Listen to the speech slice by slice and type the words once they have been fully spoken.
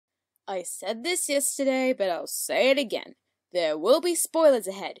I said this yesterday, but I'll say it again. There will be spoilers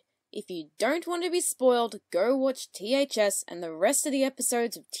ahead. If you don't want to be spoiled, go watch THS and the rest of the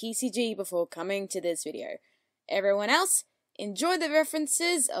episodes of TCG before coming to this video. Everyone else, enjoy the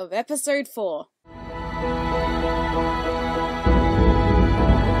references of episode 4.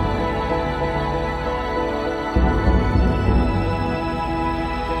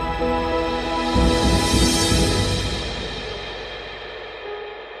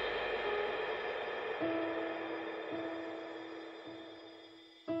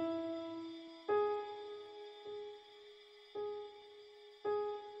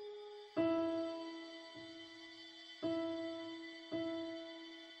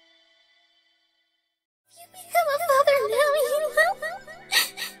 You become a father now,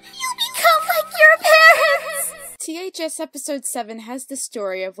 you become like your parents! THS episode 7 has the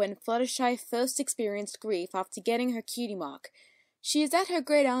story of when Fluttershy first experienced grief after getting her cutie mark. She is at her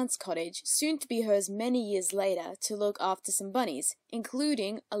great aunt's cottage, soon to be hers many years later, to look after some bunnies,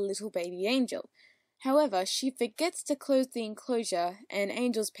 including a little baby angel. However, she forgets to close the enclosure, and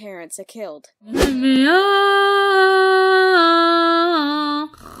Angel's parents are killed.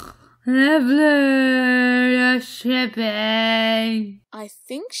 I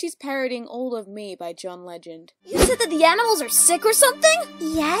think she's parodying All of Me by John Legend. You said that the animals are sick or something?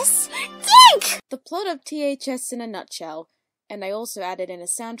 Yes. Think! The plot of THS in a nutshell, and I also added in a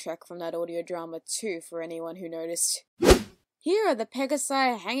soundtrack from that audio drama too for anyone who noticed. Here are the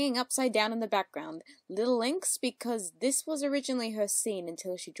Pegasi hanging upside down in the background. Little Lynx, because this was originally her scene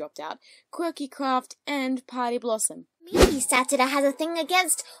until she dropped out, Quirky Craft, and Party Blossom. Maybe Satura has a thing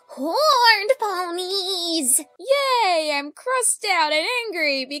against horned ponies! Yay! I'm crossed out and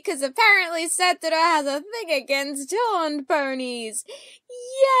angry because apparently Satura has a thing against horned ponies!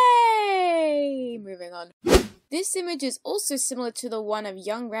 Yay! Moving on. This image is also similar to the one of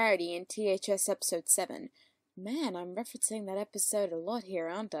Young Rarity in THS episode 7. Man, I'm referencing that episode a lot here,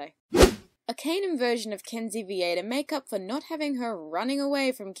 aren't I? A Kanan version of Kenzie VA to make up for not having her running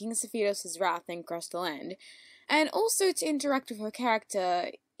away from King Sephiroth's wrath and cross the land, and also to interact with her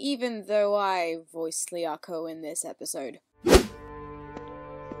character, even though I voiced Liako in this episode.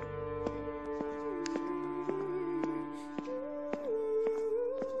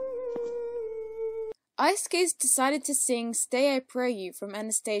 Ice Skates decided to sing Stay I Pray You from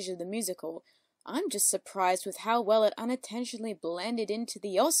Anastasia the Musical. I'm just surprised with how well it unintentionally blended into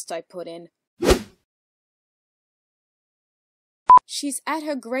the Ost I put in. She's at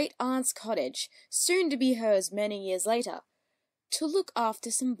her great aunt's cottage, soon to be hers many years later, to look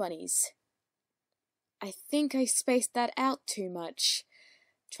after some bunnies. I think I spaced that out too much.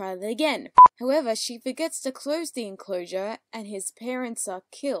 Try that again. However, she forgets to close the enclosure and his parents are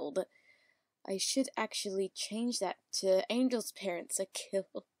killed. I should actually change that to Angel's parents are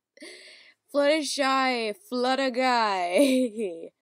killed. Fluttershy, Flutter Guy.